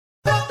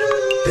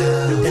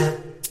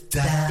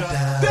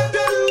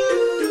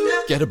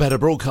Get a Better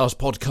Broadcast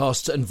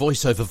podcast and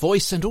voice over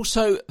voice, and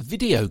also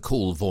video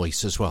call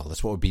voice as well.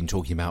 That's what we've been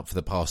talking about for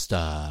the past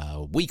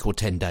week or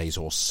 10 days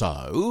or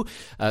so.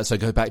 So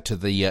go back to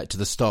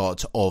the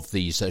start of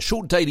these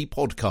short daily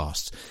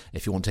podcasts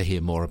if you want to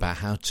hear more about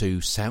how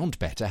to sound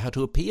better, how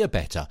to appear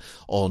better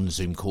on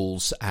Zoom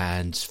calls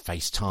and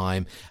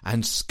FaceTime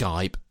and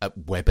Skype,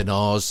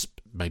 webinars,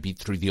 maybe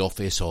through the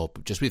office or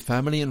just with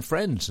family and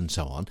friends and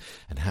so on,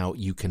 and how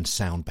you can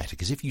sound better.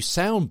 Because if you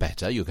sound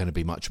better, you're going to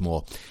be much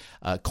more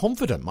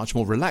confident, much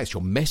more relaxed.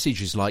 Your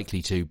message is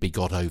likely to be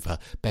got over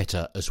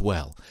better as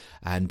well.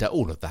 And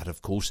all of that,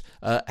 of course,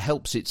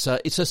 helps. It's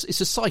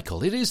a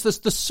cycle. It is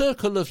the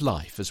circle of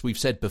life, as we've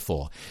said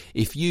before.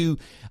 If you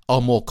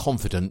are more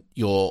confident,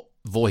 your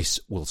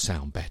voice will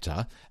sound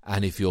better.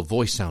 And if your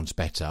voice sounds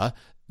better,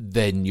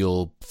 then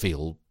you'll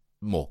feel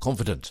more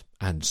confident,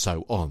 and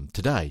so on.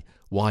 Today,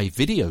 why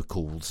video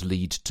calls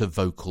lead to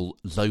vocal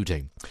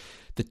loading.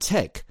 The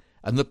tech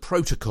and the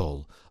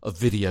protocol of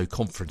video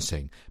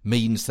conferencing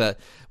means that,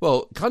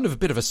 well, kind of a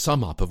bit of a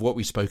sum up of what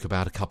we spoke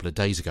about a couple of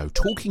days ago,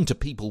 talking to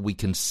people we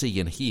can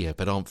see and hear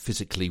but aren't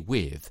physically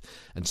with,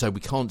 and so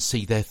we can't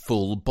see their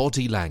full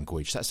body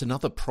language. That's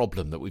another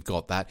problem that we've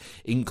got, that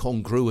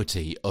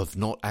incongruity of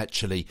not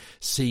actually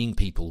seeing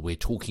people we're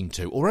talking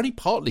to, or only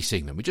partly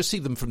seeing them. We just see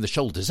them from the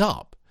shoulders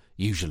up,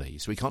 usually,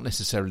 so we can't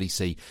necessarily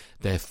see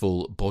their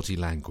full body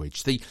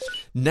language. The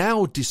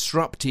now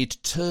disrupted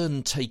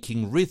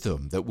turn-taking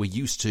rhythm that we're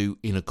used to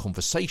in a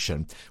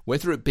conversation,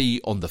 whether it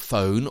be on the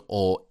phone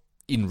or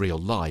in real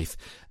life,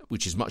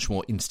 which is much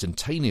more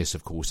instantaneous,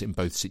 of course, in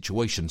both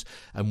situations,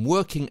 and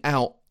working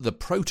out the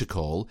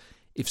protocol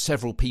if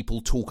several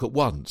people talk at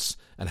once,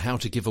 and how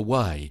to give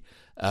way,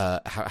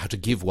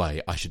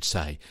 I should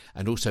say,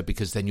 and also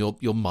because then your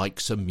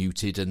mics are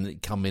muted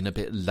and come in a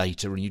bit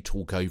later and you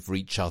talk over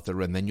each other,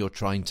 and then you're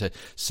trying to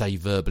say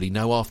verbally,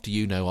 no after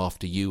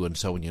you, and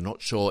so on. You're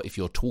not sure if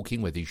you're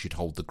talking whether you should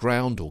hold the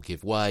ground or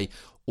give way,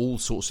 all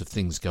sorts of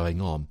things going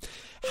on.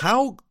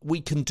 How we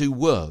can do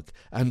work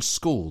and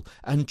school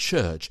and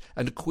church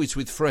and a quiz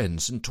with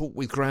friends and talk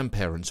with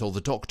grandparents or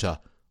the doctor,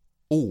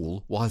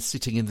 all while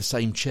sitting in the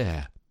same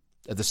chair,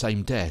 at the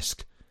same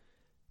desk,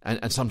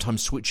 and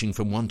sometimes switching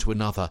from one to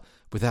another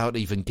without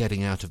even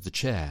getting out of the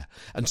chair.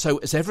 And so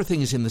as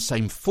everything is in the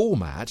same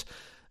format,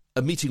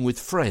 a meeting with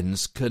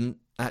friends can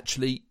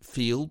actually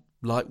feel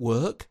like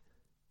work.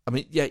 I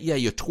mean, yeah,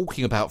 you're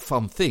talking about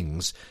fun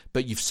things,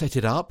 but you've set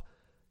it up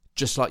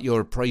just like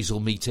your appraisal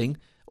meeting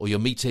or your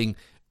meeting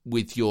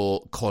with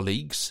your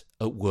colleagues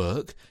at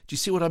work. Do you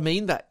see what I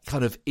mean? That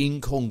kind of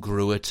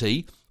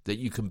incongruity, that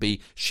you can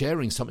be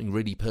sharing something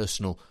really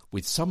personal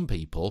with some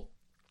people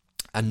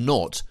and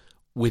not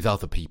with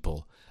other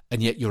people,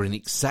 and yet you're in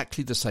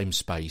exactly the same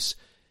space,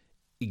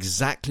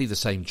 exactly the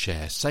same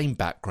chair, same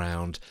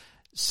background,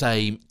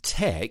 same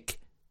tech,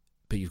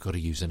 but you've got to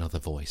use another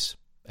voice,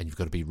 and you've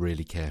got to be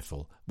really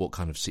careful what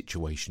kind of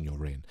situation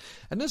you're in.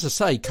 And as I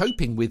say,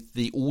 coping with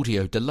the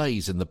audio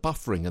delays and the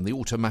buffering and the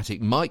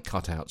automatic mic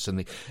cutouts and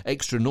the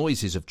extra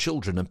noises of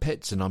children and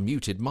pets and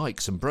unmuted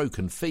mics and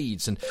broken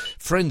feeds and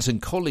friends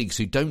and colleagues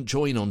who don't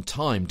join on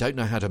time, don't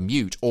know how to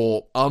mute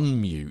or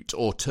unmute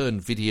or turn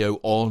video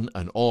on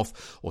and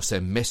off or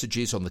send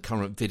messages on the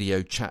current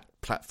video chat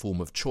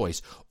platform of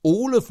choice,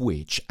 all of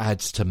which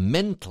adds to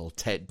mental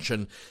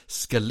tension,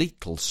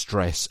 skeletal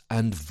stress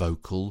and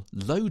vocal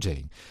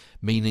loading,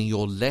 meaning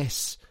you're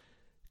less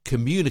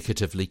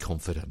communicatively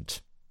confident.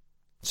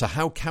 So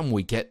how can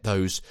we get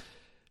those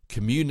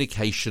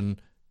communication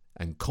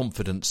and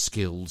confidence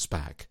skills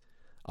back?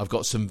 I've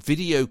got some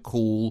video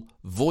call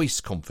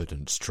voice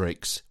confidence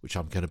tricks, which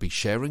I'm going to be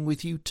sharing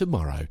with you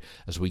tomorrow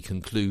as we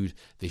conclude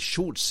this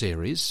short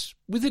series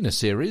within a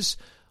series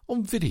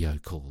on video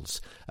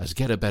calls, as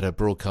Get a Better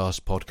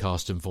Broadcast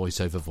podcast and voice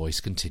over voice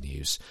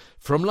continues.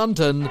 From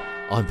London,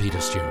 I'm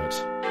Peter Stewart.